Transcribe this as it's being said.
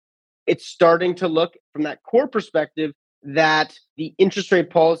it's starting to look from that core perspective that the interest rate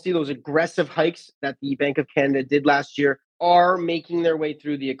policy, those aggressive hikes that the Bank of Canada did last year, are making their way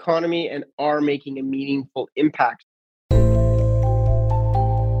through the economy and are making a meaningful impact.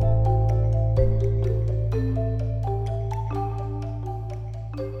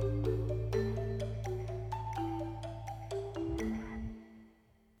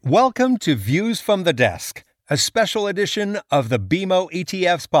 Welcome to Views from the Desk, a special edition of the BMO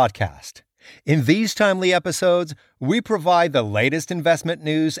ETFs podcast. In these timely episodes, we provide the latest investment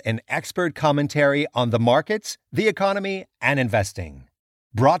news and expert commentary on the markets, the economy, and investing.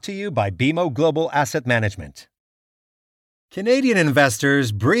 Brought to you by BMO Global Asset Management. Canadian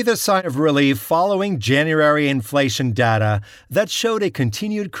investors breathe a sigh of relief following January inflation data that showed a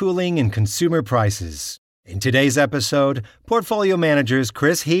continued cooling in consumer prices. In today's episode, portfolio managers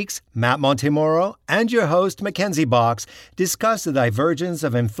Chris Heeks, Matt Montemoro, and your host Mackenzie Box discuss the divergence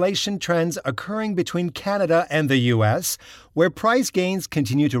of inflation trends occurring between Canada and the U.S., where price gains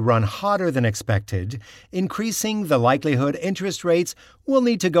continue to run hotter than expected, increasing the likelihood interest rates will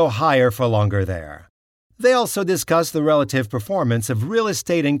need to go higher for longer there. They also discuss the relative performance of real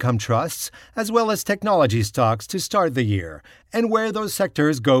estate income trusts as well as technology stocks to start the year, and where those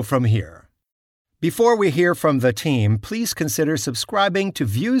sectors go from here. Before we hear from the team, please consider subscribing to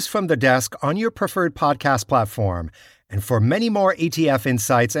Views from the Desk on your preferred podcast platform. And for many more ETF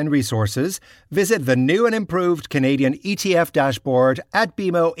insights and resources, visit the new and improved Canadian ETF dashboard at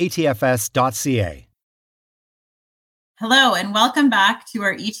bmoetfs.ca. Hello, and welcome back to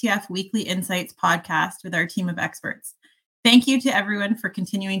our ETF Weekly Insights podcast with our team of experts. Thank you to everyone for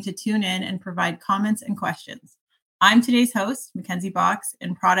continuing to tune in and provide comments and questions. I'm today's host, Mackenzie Box,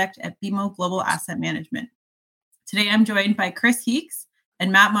 in product at BMO Global Asset Management. Today, I'm joined by Chris Heeks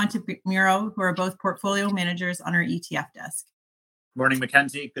and Matt Montemuro, who are both portfolio managers on our ETF desk. Morning,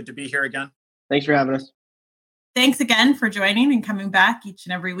 Mackenzie. Good to be here again. Thanks for having us. Thanks again for joining and coming back each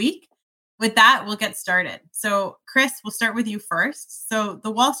and every week. With that, we'll get started. So, Chris, we'll start with you first. So,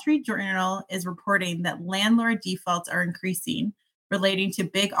 the Wall Street Journal is reporting that landlord defaults are increasing relating to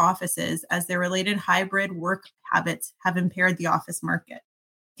big offices as their related hybrid work habits have impaired the office market.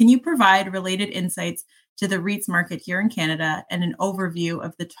 Can you provide related insights to the REITs market here in Canada and an overview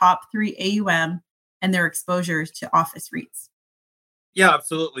of the top 3 AUM and their exposures to office REITs? Yeah,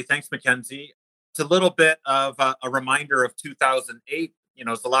 absolutely. Thanks, Mackenzie. It's a little bit of a reminder of 2008.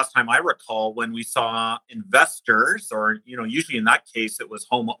 It's the last time I recall when we saw investors, or, usually in that case, it was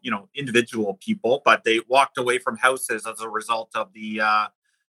individual people, but they walked away from houses as a result of the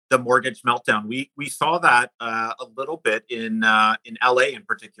mortgage meltdown. We saw that a little bit in LA in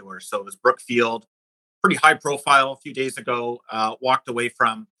particular. So it was Brookfield, pretty high profile a few days ago, walked away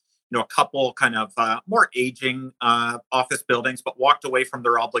from, a couple kind of more aging office buildings, but walked away from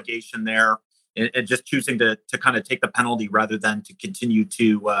their obligation there. And just choosing to kind of take the penalty rather than to continue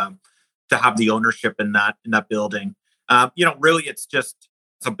to have the ownership in that building. Really, it's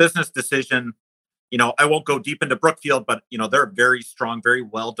a business decision. I won't go deep into Brookfield, but they're a very strong, very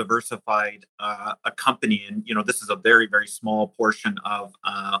well diversified a company, and this is a very, very small portion of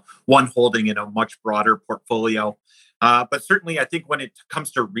one holding in a much broader portfolio. But certainly, I think when it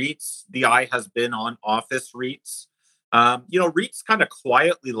comes to REITs, the eye has been on office REITs. REITs kind of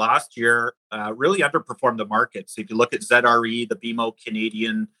quietly last year really underperformed the market. So if you look at ZRE, the BMO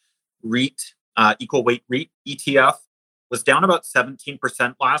Canadian REIT, Equal Weight REIT ETF, was down about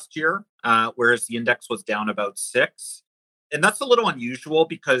 17% last year, whereas the index was down about 6%. And that's a little unusual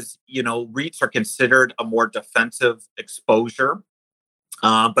because, REITs are considered a more defensive exposure.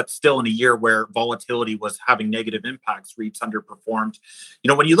 But still in a year where volatility was having negative impacts, REITs underperformed.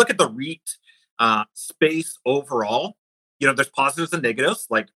 When you look at the REIT space overall, there's positives and negatives,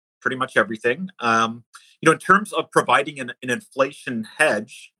 like pretty much everything. In terms of providing an inflation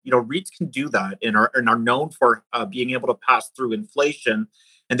hedge, REITs can do that and are known for being able to pass through inflation.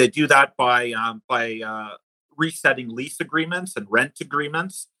 And they do that by resetting lease agreements and rent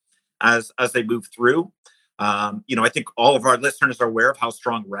agreements as they move through. I think all of our listeners are aware of how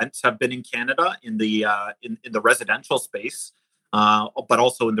strong rents have been in Canada in the residential space, but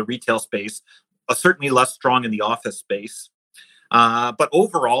also in the retail space. Certainly less strong in the office space. But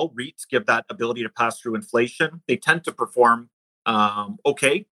overall, REITs give that ability to pass through inflation. They tend to perform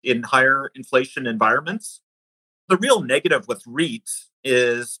okay in higher inflation environments. The real negative with REITs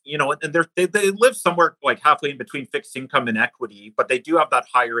is, and they live somewhere like halfway in between fixed income and equity, but they do have that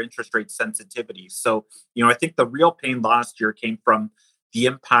higher interest rate sensitivity. So, I think the real pain last year came from the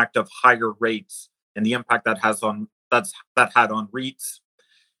impact of higher rates and the impact that had on REITs.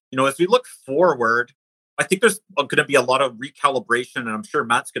 As we look forward, I think there's going to be a lot of recalibration, and I'm sure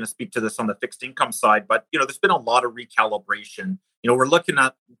Matt's going to speak to this on the fixed income side, but, there's been a lot of recalibration. We're looking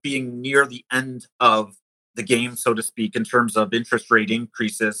at being near the end of the game, so to speak, in terms of interest rate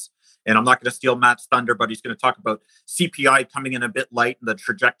increases. And I'm not going to steal Matt's thunder, but he's going to talk about CPI coming in a bit light and the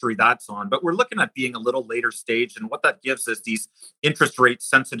trajectory that's on. But we're looking at being a little later stage. And what that gives is these interest rate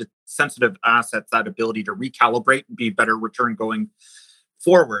sensitive assets, that ability to recalibrate and be better return going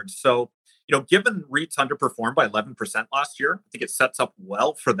forward. So, given REITs underperformed by 11% last year, I think it sets up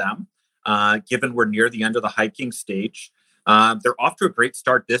well for them, given we're near the end of the hiking stage. They're off to a great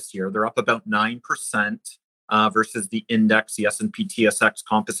start this year. They're up about 9%. Versus the index, the S&P TSX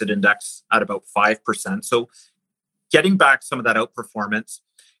Composite Index at about 5%. So getting back some of that outperformance.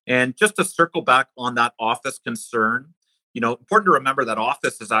 And just to circle back on that office concern, important to remember that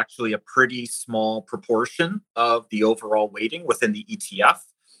office is actually a pretty small proportion of the overall weighting within the ETF.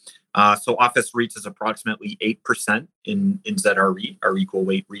 So office REITs is approximately 8% in ZRE, our equal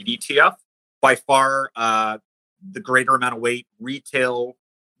weight REIT ETF. By far, the greater amount of weight, retail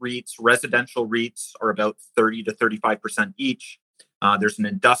REITs, residential REITs are about 30 to 35% each. There's an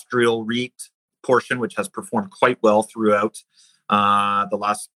industrial REIT portion, which has performed quite well throughout the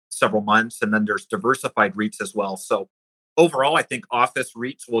last several months. And then there's diversified REITs as well. So overall, I think office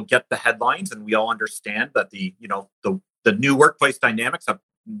REITs will get the headlines, and we all understand that the new workplace dynamics have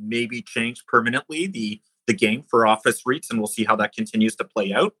maybe changed permanently the game for office REITs, and we'll see how that continues to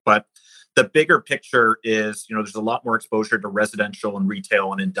play out. But the bigger picture is, there's a lot more exposure to residential and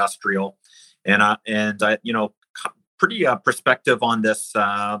retail and industrial, and pretty perspective on this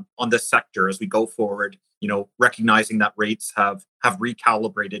sector as we go forward. Recognizing that rates have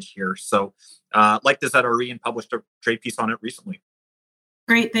recalibrated here. So, like the ZRE, and published a trade piece on it recently.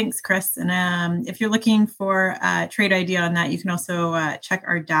 Great, thanks, Chris. And if you're looking for a trade idea on that, you can also check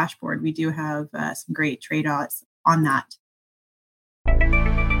our dashboard. We do have some great trade odds on that.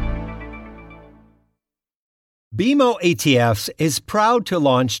 BMO ETFs is proud to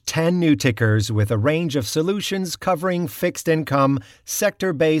launch 10 new tickers with a range of solutions covering fixed income,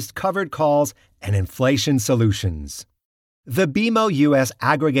 sector-based covered calls, and inflation solutions. The BMO US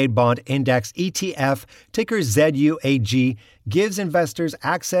Aggregate Bond Index ETF, ticker ZUAG, gives investors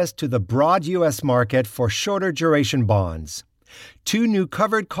access to the broad U.S. market for shorter duration bonds. 2 new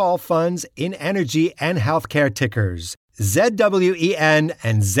covered call funds in energy and healthcare tickers, ZWEN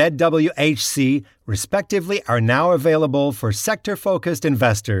and ZWHC, respectively, are now available for sector-focused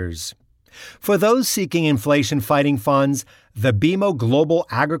investors. For those seeking inflation-fighting funds, the BMO Global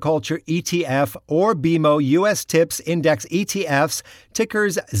Agriculture ETF or BMO US TIPS Index ETFs,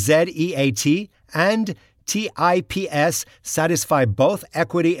 tickers ZEAT and TIPS, satisfy both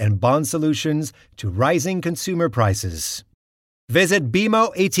equity and bond solutions to rising consumer prices. Visit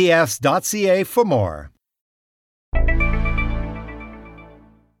bmoetfs.ca for more.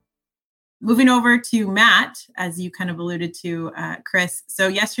 Moving over to Matt, as you kind of alluded to, Chris. So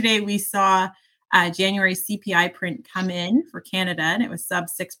yesterday we saw January CPI print come in for Canada, and it was sub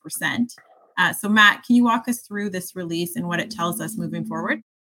 6%. So Matt, can you walk us through this release and what it tells us moving forward?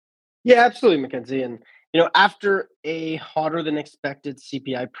 Yeah, absolutely, Mackenzie. And after a hotter than expected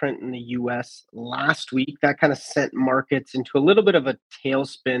CPI print in the U.S. last week, that kind of sent markets into a little bit of a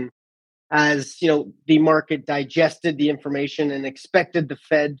tailspin as the market digested the information and expected the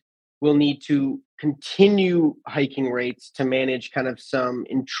Fed will need to continue hiking rates to manage kind of some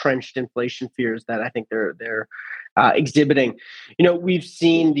entrenched inflation fears that I think they're exhibiting. We've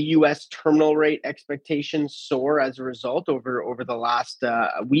seen the U.S. terminal rate expectations soar as a result over the last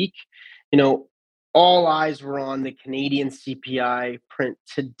week. All eyes were on the Canadian CPI print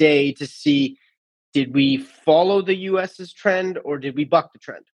today to see, did we follow the U.S.'s trend or did we buck the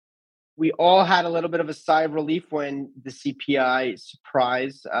trend? We all had a little bit of a sigh of relief when the CPI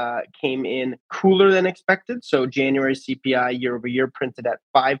surprise came in cooler than expected. So January CPI year over year printed at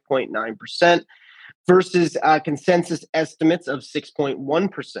 5.9% versus consensus estimates of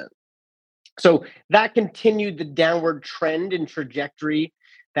 6.1%. So that continued the downward trend and trajectory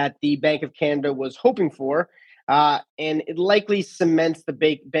that the Bank of Canada was hoping for. And it likely cements the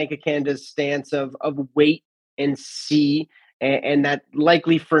Bank of Canada's stance of wait and see. And that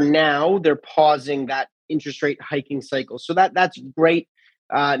likely for now, they're pausing that interest rate hiking cycle. So that's great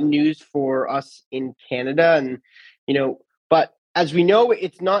news for us in Canada. And, but as we know,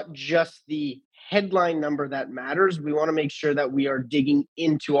 it's not just the headline number that matters. We want to make sure that we are digging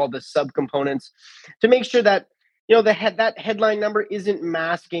into all the subcomponents to make sure that, that headline number isn't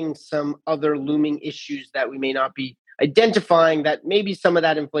masking some other looming issues that we may not be identifying, that maybe some of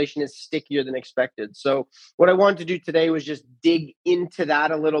that inflation is stickier than expected. So what I wanted to do today was just dig into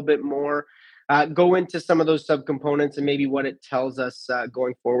that a little bit more, go into some of those subcomponents and maybe what it tells us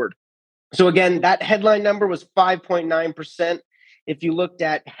going forward. So again, that headline number was 5.9%. If you looked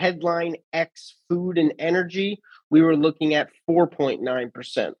at headline X food and energy, we were looking at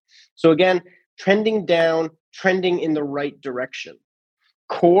 4.9%. So again, trending down, trending in the right direction.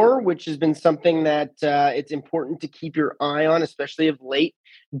 Core, which has been something that it's important to keep your eye on, especially of late,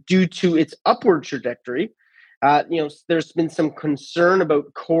 due to its upward trajectory. There's been some concern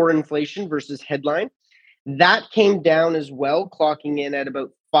about core inflation versus headline. That came down as well, clocking in at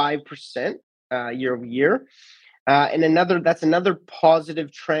about 5% year over year. And that's another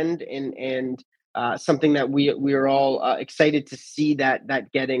positive trend and something that we are all excited to see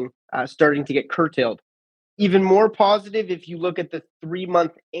that getting starting to get curtailed. Even more positive, if you look at the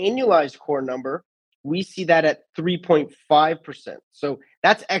 3-month annualized core number, we see that at 3.5%. So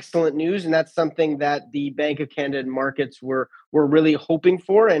that's excellent news, and that's something that the Bank of Canada and markets were really hoping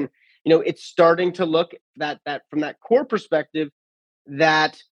for. And it's starting to look that from that core perspective,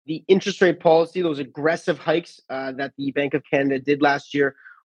 that the interest rate policy, those aggressive hikes that the Bank of Canada did last year,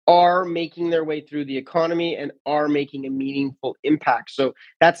 are making their way through the economy and are making a meaningful impact. So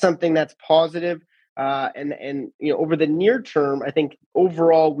that's something that's positive. And over the near term, I think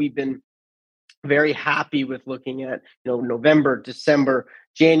overall we've been very happy with looking at November, December,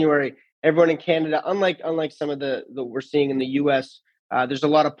 January. Everyone in Canada, unlike some of the we're seeing in the U.S., there's a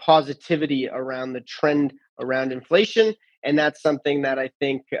lot of positivity around the trend around inflation, and that's something that I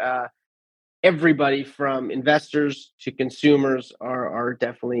think everybody from investors to consumers are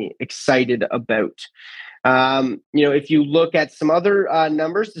definitely excited about. If you look at some other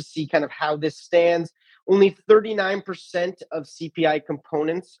numbers to see kind of how this stands, only 39% of CPI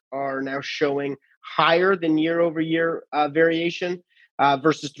components are now showing higher than year over year variation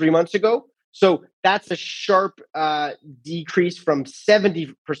versus 3 months ago. So that's a sharp decrease from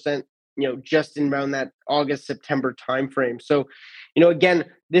 70%, just in around that August, September timeframe. So, again,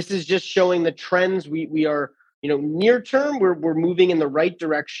 this is just showing the trends. We are, near term, we're moving in the right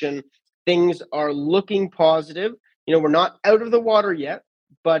direction. Things are looking positive. We're not out of the water yet,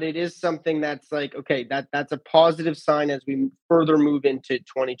 but it is something that's like, okay, that's a positive sign as we further move into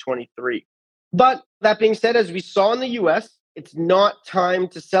 2023. But that being said, as we saw in the US, it's not time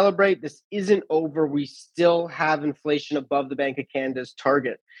to celebrate. This isn't over. We still have inflation above the Bank of Canada's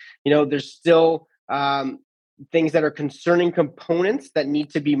target. There's still things that are concerning components that need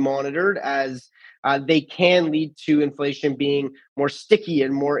to be monitored, as they can lead to inflation being more sticky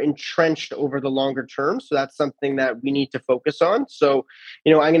and more entrenched over the longer term. So that's something that we need to focus on. So,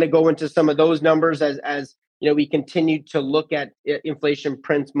 I'm going to go into some of those numbers as we continue to look at inflation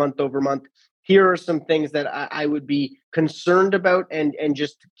prints month over month. Here are some things that I would be concerned about and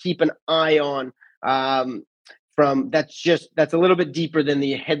just keep an eye on that's a little bit deeper than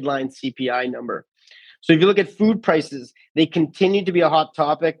the headline CPI number. So if you look at food prices, they continue to be a hot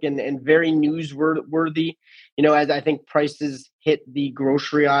topic and very newsworthy. As I think prices hit the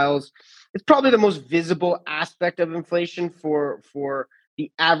grocery aisles, it's probably the most visible aspect of inflation for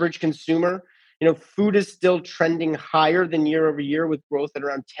the average consumer. Food is still trending higher than year over year, with growth at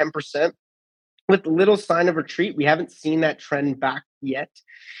around 10%. With little sign of retreat, we haven't seen that trend back yet.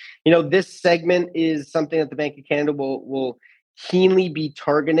 This segment is something that the Bank of Canada will keenly be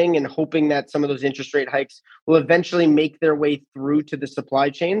targeting and hoping that some of those interest rate hikes will eventually make their way through to the supply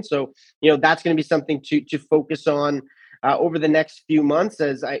chain. So, that's going to be something to focus on over the next few months,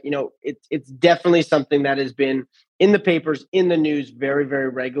 as it's definitely something that has been in the papers, in the news very, very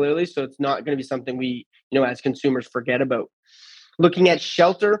regularly. So it's not going to be something we, as consumers forget about. Looking at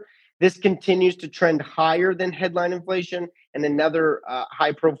shelter, this continues to trend higher than headline inflation. And another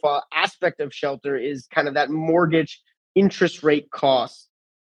high profile aspect of shelter is kind of that mortgage interest rate cost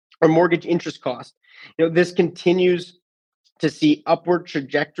or mortgage interest cost. This continues to see upward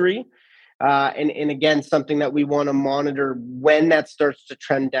trajectory. And again, something that we want to monitor when that starts to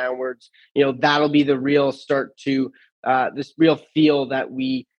trend downwards. That'll be the real start to this real feel that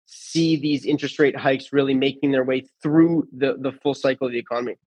we see these interest rate hikes really making their way through the full cycle of the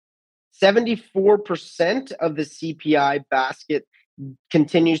economy. 74% of the CPI basket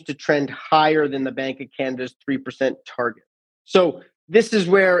continues to trend higher than the Bank of Canada's 3% target. So this is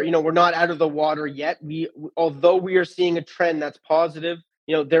where, we're not out of the water yet. Although we are seeing a trend that's positive,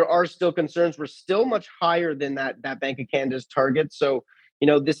 there are still concerns. We're still much higher than that Bank of Canada's target. So,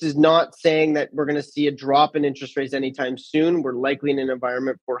 this is not saying that we're going to see a drop in interest rates anytime soon. We're likely in an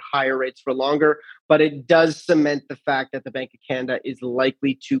environment for higher rates for longer, but it does cement the fact that the Bank of Canada is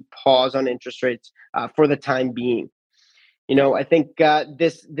likely to pause on interest rates for the time being. I think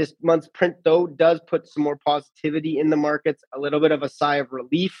this month's print, though, does put some more positivity in the markets, a little bit of a sigh of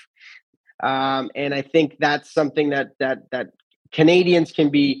relief. And I think that's something that Canadians can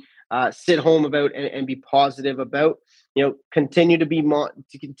be sit home about and be positive about. Continue to be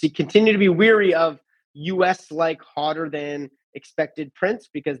continue to be weary of U.S. like hotter than expected prints,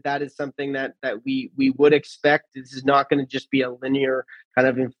 because that is something that we would expect. This is not going to just be a linear kind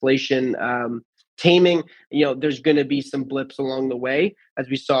of inflation taming. There's going to be some blips along the way, as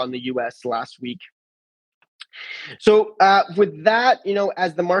we saw in the U.S. last week. So with that,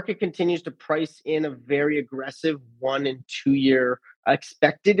 as the market continues to price in a very aggressive 1 and 2 year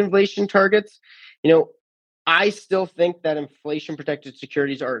expected inflation targets, I still think that inflation protected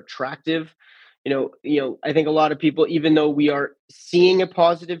securities are attractive. I think a lot of people, even though we are seeing a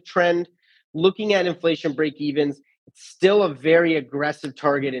positive trend, looking at inflation break evens, it's still a very aggressive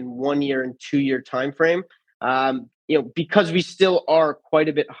target in 1 year and 2 year time frame. Because we still are quite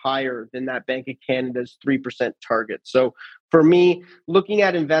a bit higher than that Bank of Canada's 3% target. So for me, looking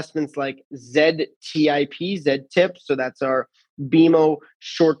at investments like ZTIP, so that's our BMO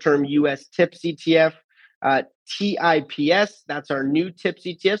short-term US TIPS ETF, TIPS, that's our new TIPS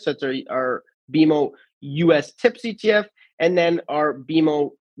ETF, so that's our BMO US TIPS ETF, and then our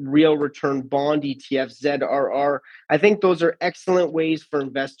BMO Real Return Bond ETF, ZRR. I think those are excellent ways for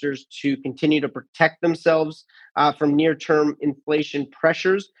investors to continue to protect themselves from near-term inflation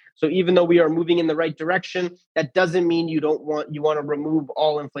pressures. So even though we are moving in the right direction, that doesn't mean you want to remove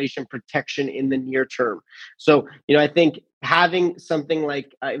all inflation protection in the near term. So, I think having something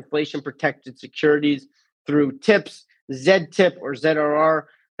like inflation protected securities through TIPS, ZTIP or ZRR,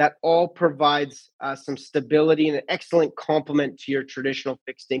 that all provides some stability and an excellent complement to your traditional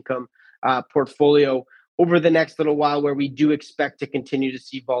fixed income portfolio over the next little while, where we do expect to continue to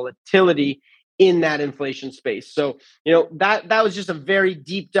see volatility in that inflation space. So, that was just a very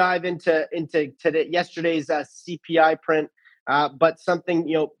deep dive into yesterday's CPI print, but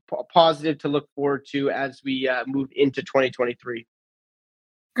something, positive to look forward to as we move into 2023.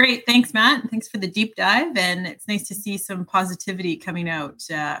 Great. Thanks, Matt. Thanks for the deep dive. And it's nice to see some positivity coming out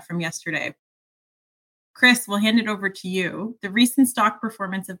from yesterday. Chris, we'll hand it over to you. The recent stock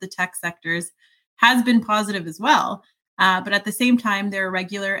performance of the tech sectors has been positive as well. But at the same time, there are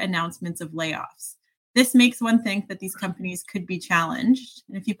regular announcements of layoffs. This makes one think that these companies could be challenged.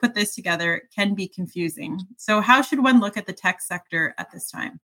 And if you put this together, it can be confusing. So how should one look at the tech sector at this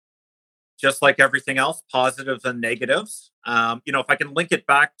time? Just like everything else, positives and negatives. If I can link it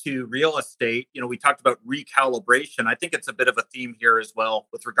back to real estate, we talked about recalibration. I think it's a bit of a theme here as well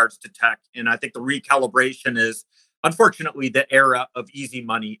with regards to tech. And I think the recalibration is, unfortunately, the era of easy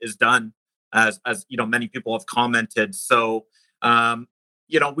money is done, as many people have commented. So,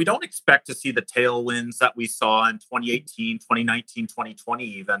 we don't expect to see the tailwinds that we saw in 2018, 2019, 2020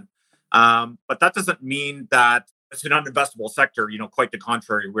 even. But that doesn't mean that it's an uninvestable sector. Quite the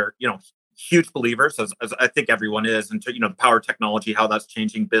contrary. We're, huge believers, as I think everyone is, into the power of technology, how that's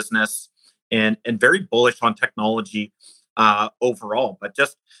changing business, and very bullish on technology overall. But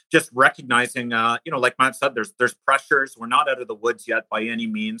just recognizing, like Matt said, there's pressures. We're not out of the woods yet by any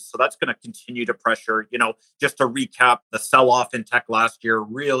means, so that's going to continue to pressure. Just to recap, the sell-off in tech last year,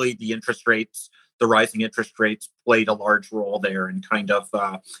 really the rising interest rates played a large role there in kind of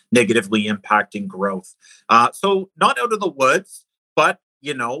negatively impacting growth. So not out of the woods, but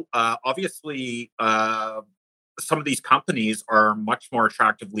obviously, some of these companies are much more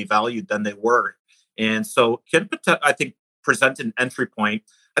attractively valued than they were. And so can, I think, present an entry point.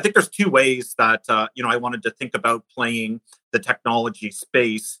 I think there's two ways that, I wanted to think about playing the technology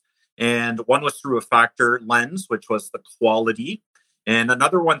space. And one was through a factor lens, which was the quality, and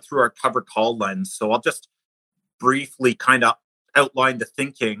another one through our covered call lens. So I'll just briefly kind of outline the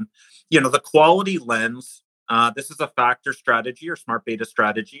thinking. The quality lens, this is a factor strategy or smart beta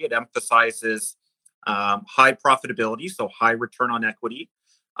strategy. It emphasizes high profitability, so high return on equity,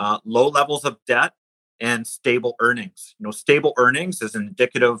 low levels of debt, and stable earnings. Stable earnings is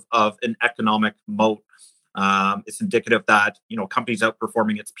indicative of an economic moat. It's indicative that companies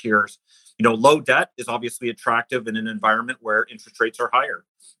outperforming its peers. Low debt is obviously attractive in an environment where interest rates are higher,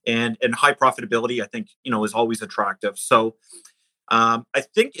 and high profitability, I think, is always attractive. So I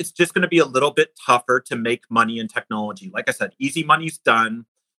think it's just going to be a little bit tougher to make money in technology. Like I said, easy money's done.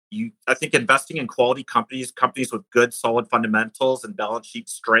 I think investing in quality companies with good, solid fundamentals and balance sheet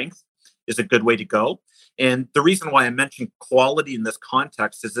strength is a good way to go. And the reason why I mentioned quality in this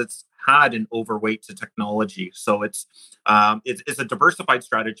context is it's had an overweight to technology. So it's a diversified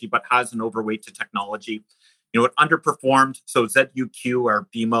strategy, but has an overweight to technology. It underperformed. So ZUQ, our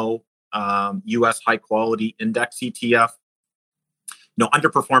BMO US high quality index ETF,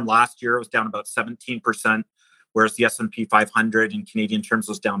 underperformed last year. It was down about 17%, whereas the S&P 500 in Canadian terms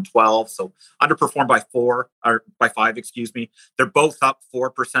was down 12, so underperformed by 5, excuse me. They're both up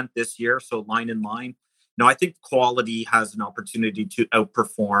 4% this year, so line in line. No, I think quality has an opportunity to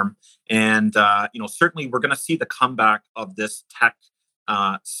outperform, and certainly we're going to see the comeback of this tech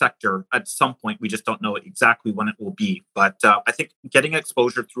sector at some point. We just don't know exactly when it will be, but I think getting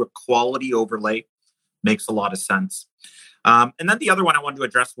exposure through a quality overlay makes a lot of sense. And then the other one I wanted to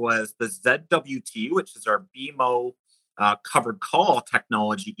address was the ZWT, which is our BMO covered call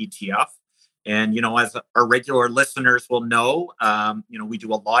technology ETF. And, as our regular listeners will know, we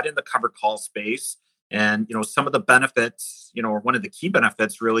do a lot in the covered call space. And, some of the benefits, or one of the key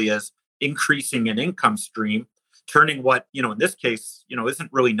benefits really is increasing an income stream, turning what, in this case, isn't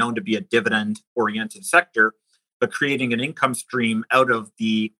really known to be a dividend oriented sector, but creating an income stream out of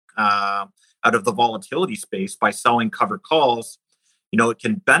the volatility space by selling covered calls. It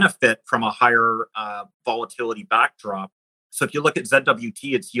can benefit from a higher volatility backdrop. So if you look at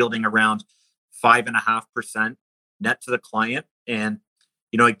ZWT, it's yielding around 5.5% net to the client. And,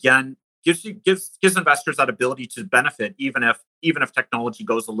 again, gives investors that ability to benefit even if technology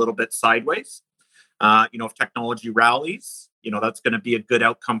goes a little bit sideways. If technology rallies, that's going to be a good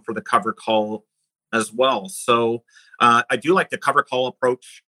outcome for the covered call as well. So I do like the covered call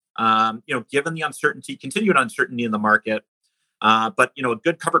approach, given the continued uncertainty in the market. But a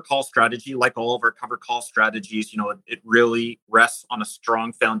good covered call strategy, like all of our covered call strategies, it really rests on a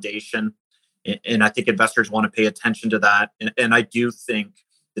strong foundation. And I think investors want to pay attention to that. And I do think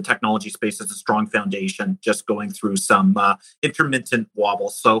the technology space is a strong foundation, just going through some intermittent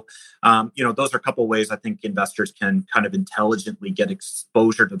wobbles. So, those are a couple of ways I think investors can kind of intelligently get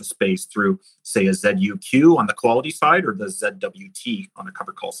exposure to the space through, say, a ZUQ on the quality side or the ZWT on the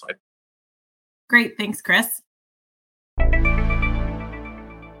covered call side. Great. Thanks, Chris.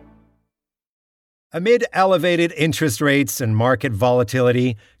 Amid elevated interest rates and market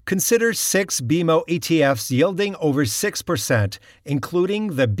volatility, consider 6 BMO ETFs yielding over 6%,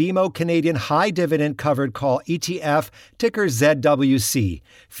 including the BMO Canadian High Dividend Covered Call ETF, ticker ZWC,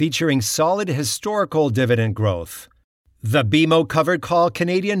 featuring solid historical dividend growth. The BMO Covered Call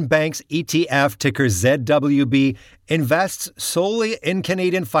Canadian Banks ETF, ticker ZWB, invests solely in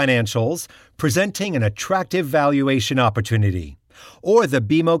Canadian financials, presenting an attractive valuation opportunity. Or the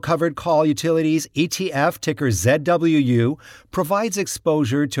BMO Covered Call Utilities ETF, ticker ZWU, provides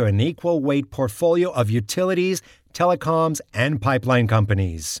exposure to an equal weight portfolio of utilities, telecoms, and pipeline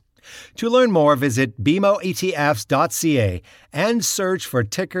companies. To learn more, visit bmoetfs.ca and search for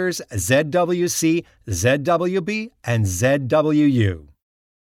tickers ZWC, ZWB, and ZWU.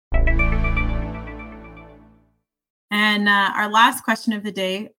 And our last question of the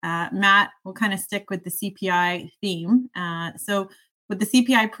day, Matt, will kind of stick with the CPI theme. So with the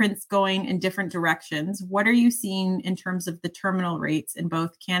CPI prints going in different directions, what are you seeing in terms of the terminal rates in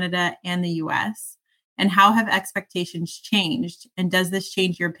both Canada and the US? And how have expectations changed? And does this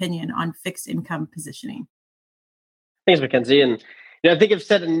change your opinion on fixed income positioning? Thanks, Mackenzie. And I think I've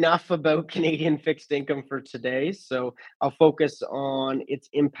said enough about Canadian fixed income for today, so I'll focus on its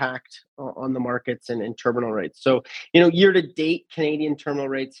impact on the markets and terminal rates. So, year to date, Canadian terminal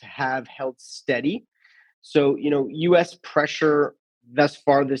rates have held steady. So, U.S. pressure thus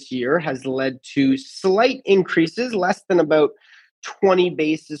far this year has led to slight increases, less than about 20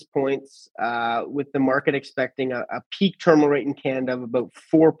 basis points, with the market expecting a peak terminal rate in Canada of about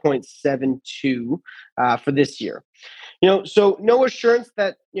 4.72 for this year. So no assurance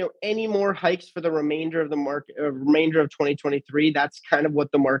that any more hikes for the remainder of the market, remainder of 2023. That's kind of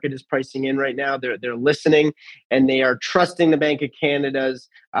what the market is pricing in right now. They're listening, and they are trusting the Bank of Canada's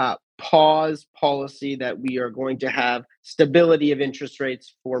pause policy that we are going to have stability of interest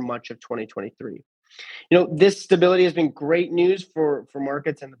rates for much of 2023. This stability has been great news for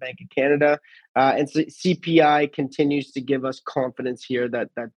markets and the Bank of Canada. And so CPI continues to give us confidence here that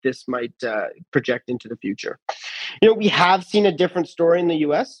this might project into the future. We have seen a different story in the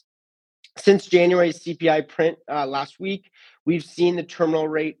U.S. Since January's CPI print last week, we've seen the terminal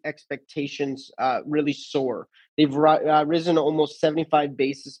rate expectations really soar. They've risen almost 75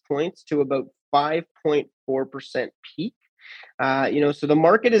 basis points to about 5.4% peak. So the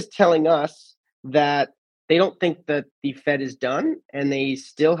market is telling us that they don't think that the Fed is done, and they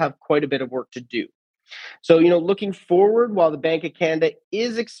still have quite a bit of work to do. So, looking forward, while the Bank of Canada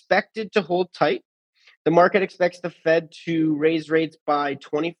is expected to hold tight, the market expects the Fed to raise rates by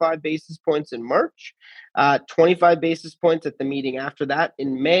 25 basis points in March, 25 basis points at the meeting after that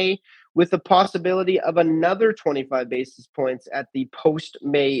in May, with the possibility of another 25 basis points at the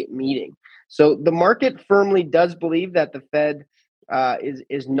post-May meeting. So the market firmly does believe that the Fed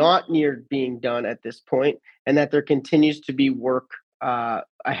is not near being done at this point, and that there continues to be work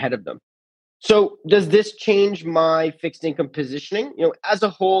ahead of them. So does this change my fixed income positioning? As a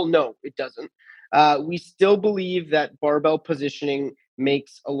whole, no, it doesn't. We still believe that barbell positioning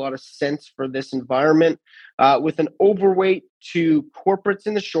makes a lot of sense for this environment, with an overweight to corporates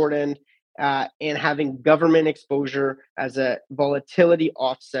in the short end, and having government exposure as a volatility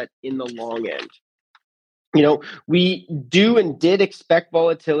offset in the long end. We do and did expect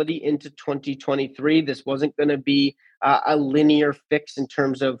volatility into 2023. This wasn't going to be a linear fix in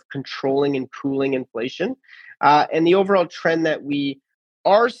terms of controlling and cooling inflation. And the overall trend that we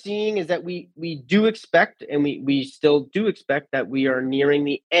are seeing is that we do expect, and we still do expect, that we are nearing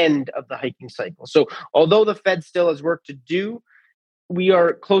the end of the hiking cycle. So although the Fed still has work to do, we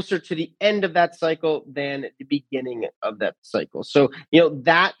are closer to the end of that cycle than the beginning of that cycle. So,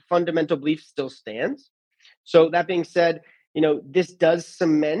 that fundamental belief still stands. So that being said, this does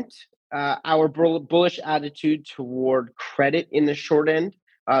cement our bullish attitude toward credit in the short end,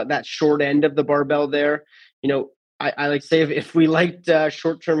 that short end of the barbell there. I like to say, if we liked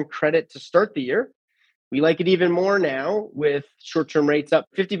short-term credit to start the year, we like it even more now with short-term rates up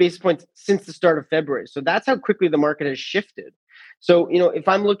 50 basis points since the start of February. So that's how quickly the market has shifted. So, if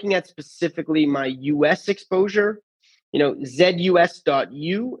I'm looking at specifically my US exposure,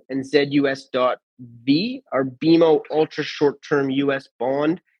 ZUS.U and ZUS.V are BMO Ultra Short-Term US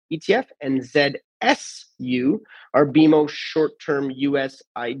Bond ETF, and ZSU are BMO Short-Term US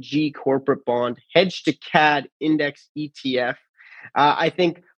IG Corporate Bond Hedge to CAD Index ETF. I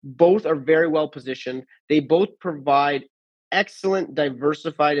think both are very well positioned. They both provide excellent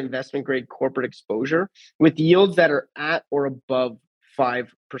diversified investment grade corporate exposure with yields that are at or above 5%.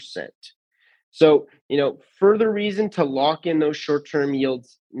 So, further reason to lock in those short-term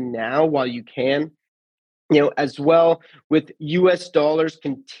yields now while you can. As well, with US dollars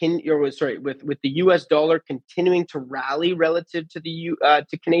with the US dollar continuing to rally relative to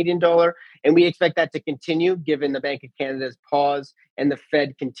to Canadian dollar, and we expect that to continue given the Bank of Canada's pause and the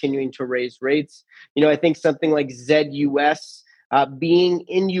Fed continuing to raise rates. I think something like ZUS being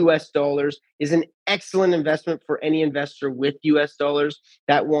in US dollars is an excellent investment for any investor with US dollars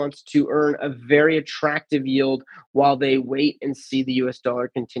that wants to earn a very attractive yield while they wait and see the US dollar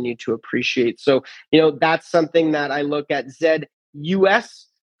continue to appreciate. So, that's something that I look at ZUS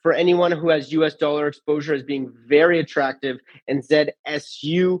for anyone who has US dollar exposure as being very attractive, and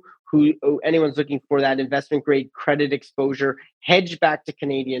ZSU who anyone's looking for that investment grade credit exposure, hedge back to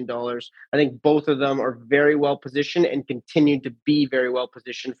Canadian dollars. I think both of them are very well positioned and continue to be very well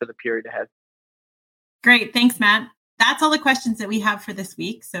positioned for the period ahead. Great. Thanks, Matt. That's all the questions that we have for this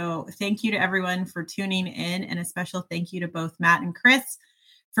week. So thank you to everyone for tuning in, and a special thank you to both Matt and Chris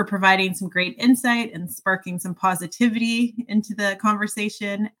for providing some great insight and sparking some positivity into the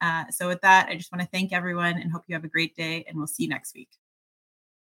conversation. So with that, I just want to thank everyone and hope you have a great day, and we'll see you next week.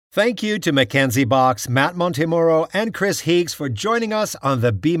 Thank you to Mackenzie Box, Matt Montemuro, and Chris Heeks for joining us on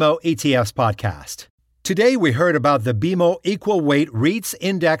the BMO ETFs podcast. Today we heard about the BMO Equal Weight REITs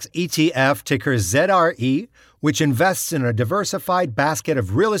Index ETF, ticker ZRE, which invests in a diversified basket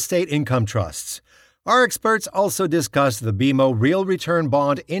of real estate income trusts. Our experts also discussed the BMO Real Return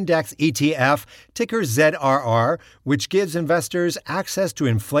Bond Index ETF, ticker ZRR, which gives investors access to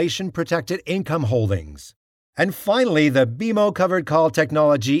inflation-protected income holdings. And finally, the BMO Covered Call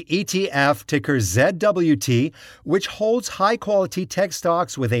Technology ETF, ticker ZWT, which holds high-quality tech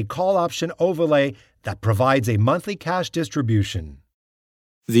stocks with a call option overlay that provides a monthly cash distribution.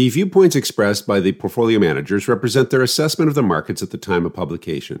 The viewpoints expressed by the portfolio managers represent their assessment of the markets at the time of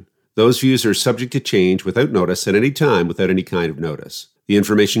publication. Those views are subject to change without notice at any time without any kind of notice. The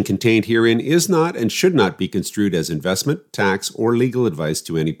information contained herein is not and should not be construed as investment, tax, or legal advice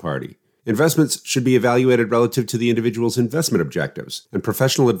to any party. Investments should be evaluated relative to the individual's investment objectives, and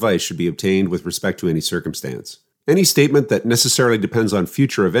professional advice should be obtained with respect to any circumstance. Any statement that necessarily depends on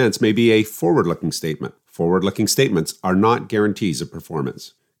future events may be a forward-looking statement. Forward-looking statements are not guarantees of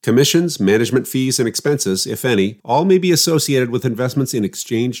performance. Commissions, management fees, and expenses, if any, all may be associated with investments in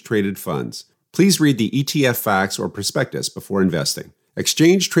exchange-traded funds. Please read the ETF facts or prospectus before investing.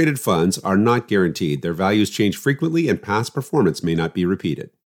 Exchange-traded funds are not guaranteed. Their values change frequently, and past performance may not be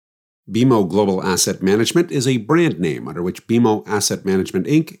repeated. BMO Global Asset Management is a brand name under which BMO Asset Management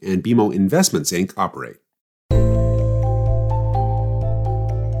Inc. and BMO Investments Inc. operate.